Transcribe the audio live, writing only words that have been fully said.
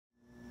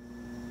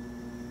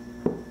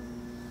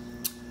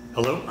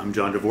Hello, I'm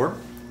John DeVore.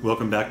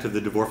 Welcome back to the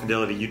DeVore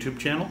Fidelity YouTube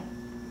channel.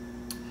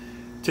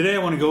 Today I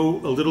want to go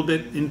a little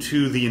bit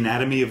into the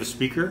anatomy of a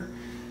speaker,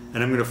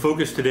 and I'm going to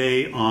focus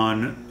today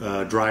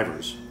on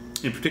drivers,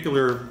 in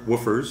particular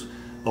woofers,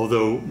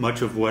 although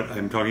much of what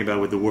I'm talking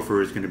about with the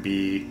woofer is going to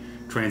be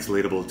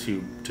translatable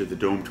to the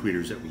dome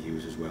tweeters that we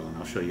use as well, and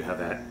I'll show you how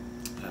that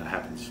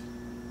happens.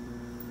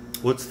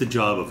 What's the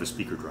job of a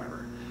speaker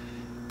driver?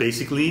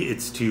 Basically,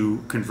 it's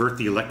to convert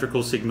the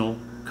electrical signal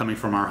coming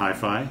from our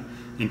hi-fi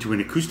into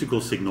an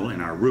acoustical signal in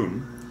our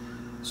room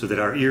so that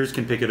our ears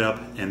can pick it up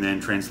and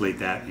then translate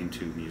that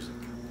into music,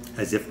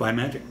 as if by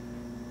magic.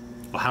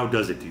 Well, how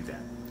does it do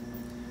that?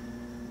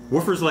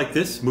 Woofers like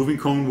this, moving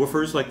cone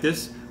woofers like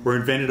this, were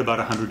invented about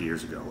 100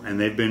 years ago, and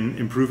they've been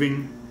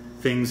improving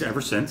things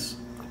ever since,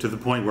 to the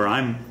point where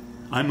I'm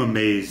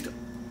amazed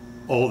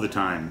all the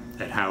time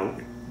at how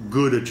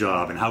good a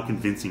job and how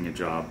convincing a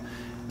job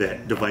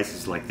that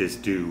devices like this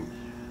do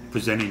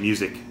presenting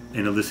music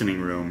in a listening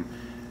room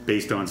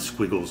based on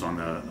squiggles on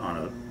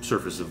a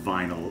surface of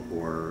vinyl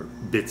or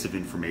bits of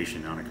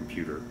information on a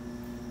computer.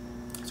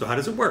 So how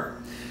does it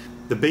work?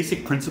 The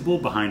basic principle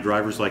behind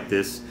drivers like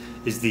this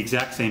is the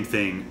exact same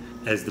thing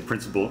as the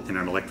principle in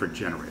an electric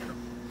generator.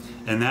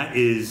 And that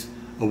is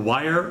a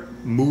wire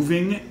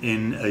moving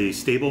in a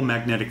stable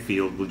magnetic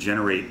field will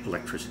generate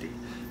electricity.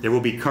 There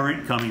will be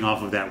current coming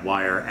off of that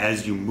wire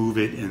as you move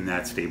it in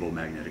that stable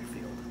magnetic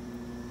field.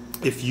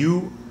 If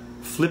you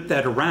flip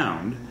that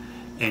around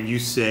and you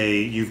say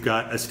you've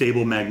got a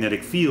stable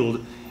magnetic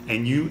field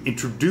and you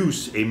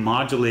introduce a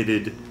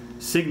modulated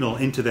signal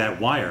into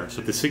that wire,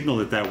 so the signal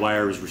that that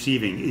wire is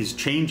receiving is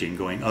changing,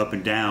 going up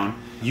and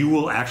down, you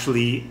will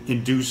actually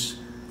induce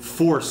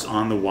force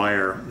on the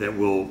wire that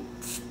will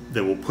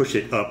push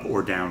it up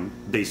or down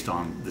based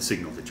on the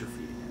signal that you're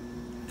feeding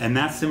it. And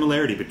that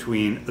similarity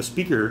between a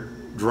speaker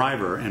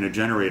driver and a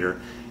generator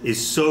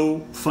is so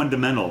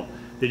fundamental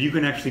that you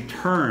can actually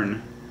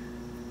turn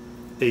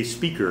a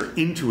speaker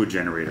into a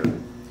generator.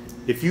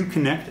 If you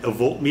connect a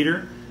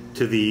voltmeter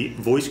to the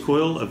voice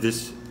coil of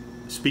this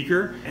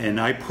speaker and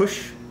I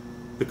push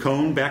the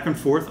cone back and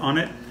forth on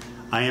it,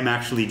 I am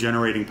actually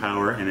generating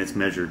power, and it's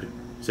measured,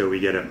 so we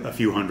get a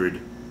few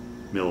hundred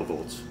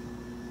millivolts.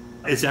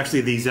 It's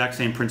actually the exact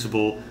same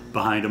principle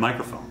behind a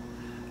microphone.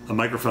 A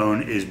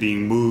microphone is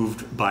being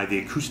moved by the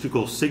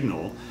acoustical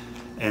signal,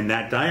 and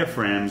that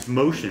diaphragm's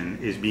motion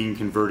is being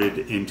converted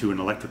into an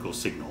electrical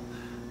signal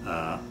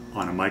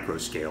on a micro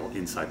scale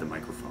inside the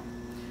microphone.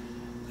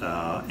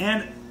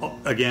 And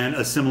again,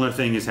 a similar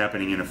thing is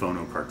happening in a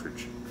phono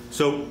cartridge.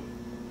 So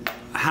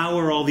how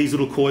are all these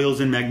little coils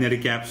and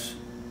magnetic gaps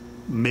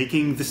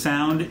making the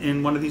sound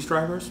in one of these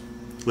drivers?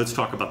 Let's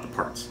talk about the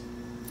parts.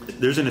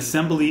 There's an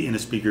assembly in a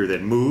speaker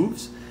that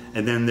moves,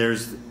 and then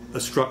there's a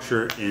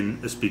structure in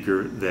a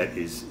speaker that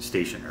is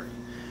stationary.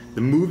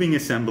 The moving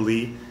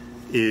assembly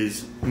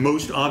is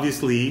most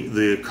obviously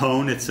the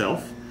cone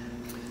itself,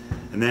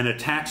 and then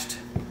attached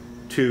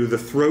to the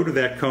throat of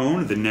that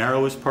cone, the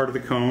narrowest part of the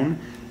cone,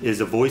 is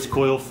a voice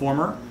coil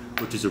former,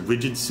 which is a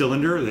rigid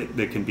cylinder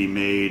that can be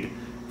made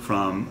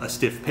from a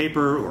stiff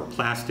paper or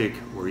plastic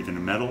or even a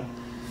metal.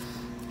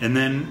 And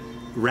then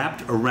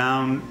wrapped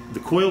around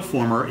the coil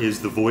former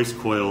is the voice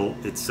coil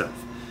itself,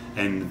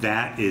 and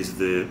that is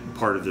the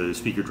part of the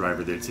speaker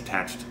driver that's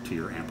attached to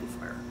your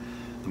amplifier.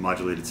 The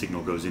modulated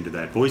signal goes into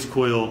that voice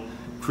coil,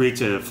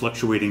 creates a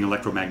fluctuating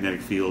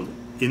electromagnetic field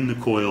in the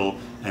coil,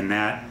 and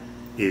that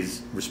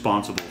is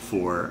responsible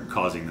for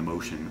causing the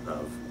motion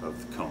of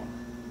the cone.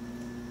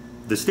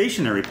 The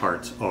stationary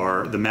parts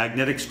are the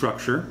magnetic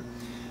structure,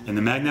 and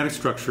the magnetic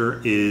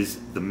structure is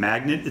the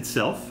magnet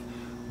itself,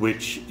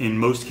 which in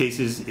most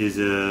cases is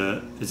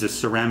a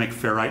ceramic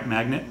ferrite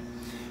magnet,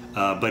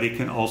 but it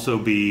can also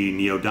be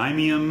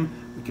neodymium,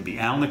 it could be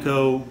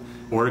alnico,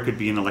 or it could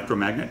be an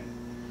electromagnet.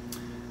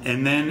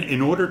 And then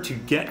in order to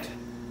get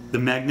the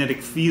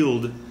magnetic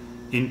field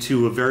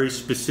into a very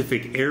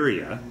specific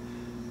area,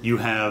 you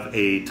have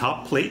a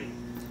top plate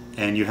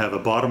and you have a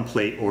bottom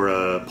plate or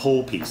a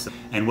pole piece.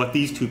 And what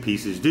these two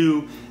pieces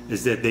do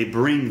is that they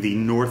bring the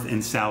north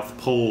and south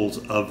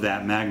poles of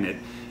that magnet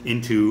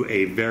into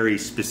a very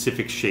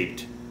specific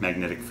shaped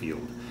magnetic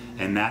field.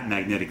 And that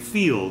magnetic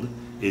field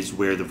is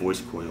where the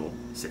voice coil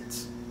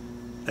sits.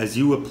 As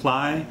you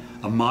apply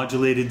a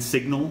modulated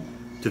signal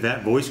to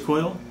that voice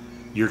coil,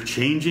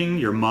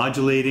 you're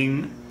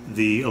modulating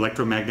the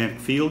electromagnetic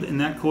field in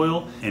that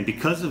coil, and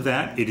because of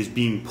that, it is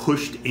being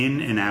pushed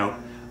in and out,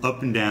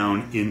 up and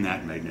down in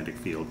that magnetic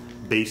field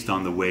based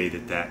on the way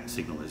that that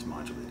signal is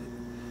modulated.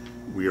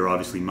 We are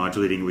obviously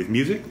modulating with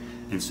music,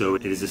 and so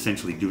it is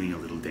essentially doing a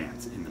little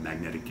dance in the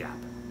magnetic gap.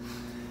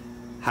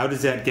 How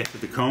does that get to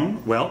the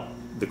cone? Well,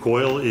 the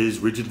coil is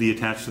rigidly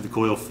attached to the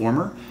coil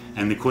former,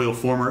 and the coil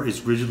former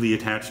is rigidly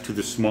attached to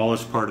the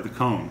smallest part of the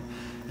cone.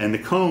 And the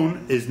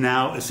cone is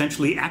now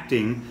essentially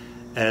acting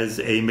as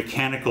a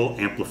mechanical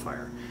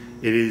amplifier.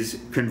 It is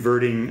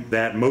converting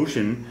that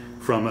motion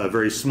from a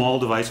very small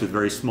device with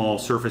very small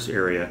surface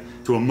area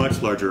to a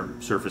much larger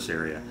surface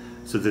area,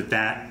 so that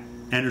that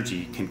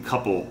energy can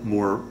couple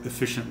more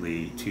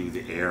efficiently to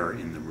the air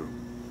in the room.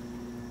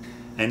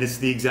 And it's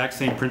the exact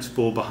same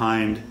principle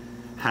behind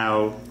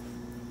how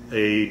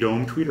a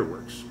dome tweeter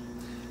works.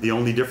 The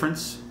only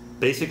difference,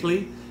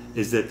 basically,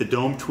 is that the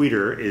dome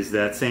tweeter is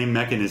that same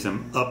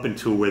mechanism up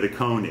until where the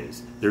cone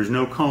is. There's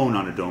no cone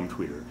on a dome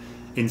tweeter.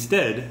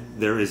 Instead,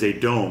 there is a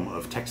dome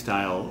of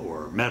textile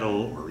or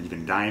metal or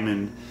even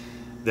diamond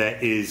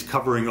that is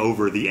covering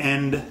over the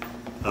end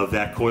of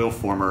that coil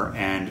former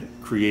and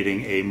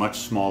creating a much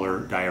smaller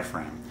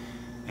diaphragm.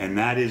 And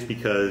that is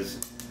because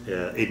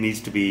it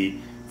needs to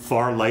be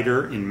far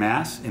lighter in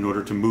mass in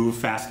order to move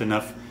fast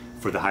enough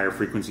for the higher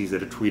frequencies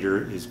that a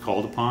tweeter is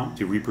called upon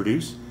to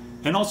reproduce.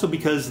 And also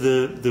because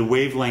the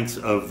wavelengths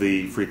of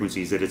the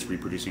frequencies that it's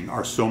reproducing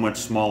are so much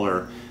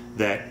smaller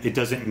that it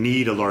doesn't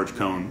need a large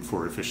cone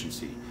for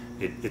efficiency.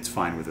 It's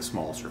fine with a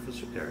small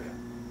surface area.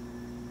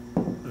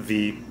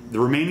 The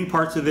remaining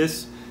parts of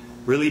this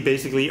really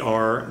basically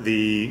are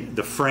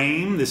the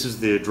frame. This is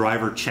the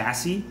driver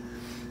chassis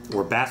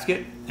or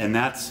basket, and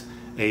that's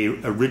a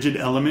rigid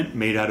element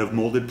made out of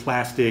molded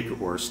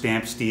plastic or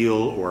stamped steel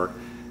or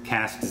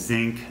cast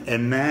zinc,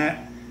 and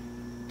that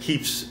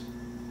keeps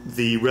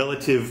the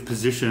relative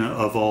position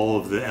of all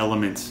of the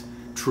elements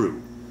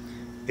true.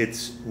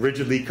 It's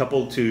rigidly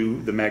coupled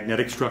to the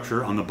magnetic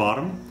structure on the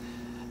bottom,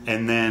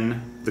 and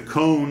then the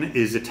cone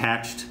is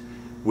attached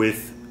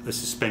with a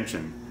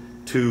suspension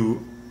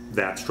to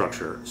that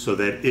structure so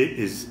that it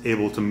is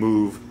able to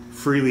move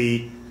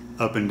freely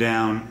up and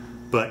down,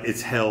 but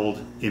it's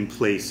held in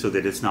place so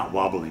that it's not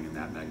wobbling in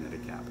that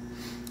magnetic gap.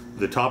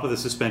 The top of the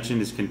suspension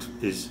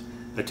is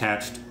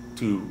attached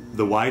to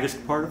the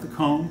widest part of the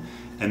cone,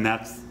 and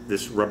that's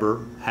this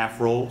rubber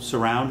half-roll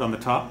surround on the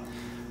top.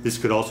 This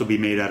could also be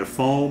made out of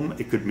foam.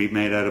 It could be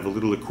made out of a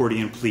little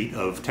accordion pleat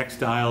of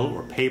textile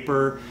or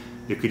paper.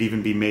 It could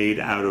even be made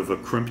out of a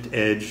crimped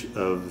edge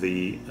of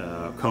the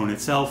cone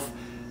itself.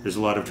 There's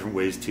a lot of different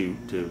ways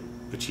to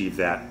achieve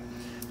that.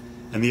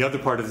 And the other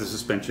part of the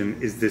suspension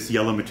is this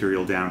yellow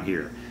material down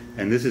here.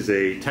 And this is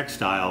a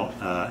textile,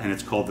 and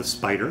it's called the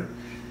spider.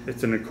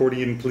 It's an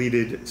accordion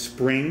pleated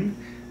spring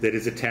that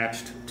is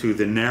attached to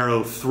the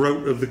narrow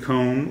throat of the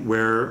cone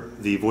where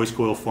the voice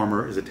coil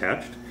former is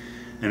attached.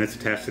 And it's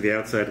attached to the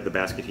outside of the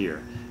basket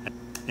here.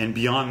 And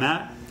beyond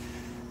that,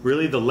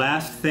 really the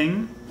last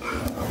thing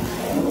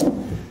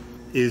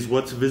is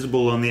what's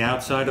visible on the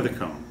outside of the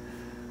cone.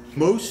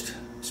 Most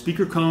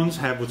speaker cones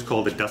have what's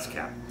called a dust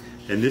cap.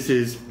 And this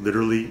is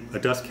literally a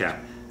dust cap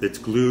that's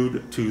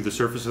glued to the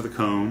surface of the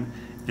cone,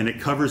 and it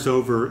covers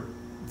over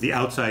the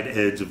outside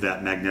edge of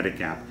that magnetic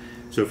gap.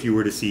 So if you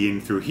were to see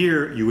in through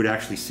here, you would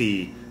actually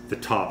see the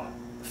top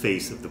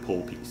face of the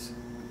pole piece.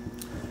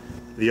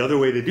 The other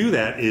way to do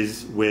that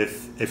is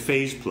with a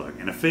phase plug.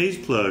 And a phase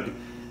plug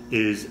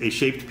is a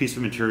shaped piece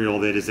of material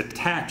that is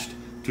attached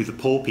to the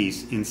pole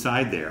piece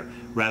inside there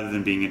rather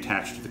than being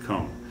attached to the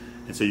cone.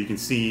 And so you can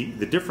see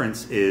the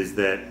difference is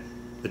that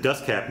the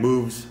dust cap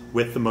moves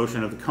with the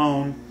motion of the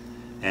cone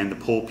and the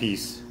pole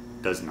piece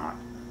does not.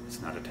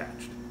 It's not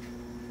attached.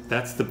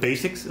 That's the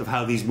basics of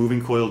how these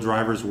moving coil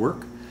drivers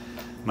work.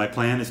 My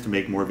plan is to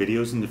make more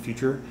videos in the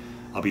future.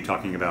 I'll be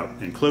talking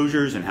about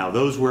enclosures and how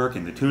those work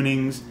and the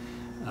tunings,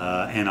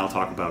 and I'll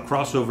talk about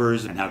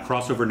crossovers and how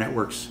crossover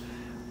networks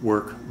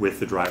work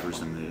with the drivers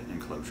and the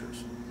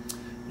enclosures.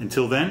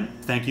 Until then,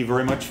 thank you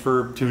very much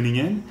for tuning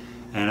in,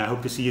 and I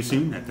hope to see you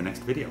soon at the next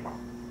video.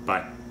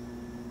 Bye.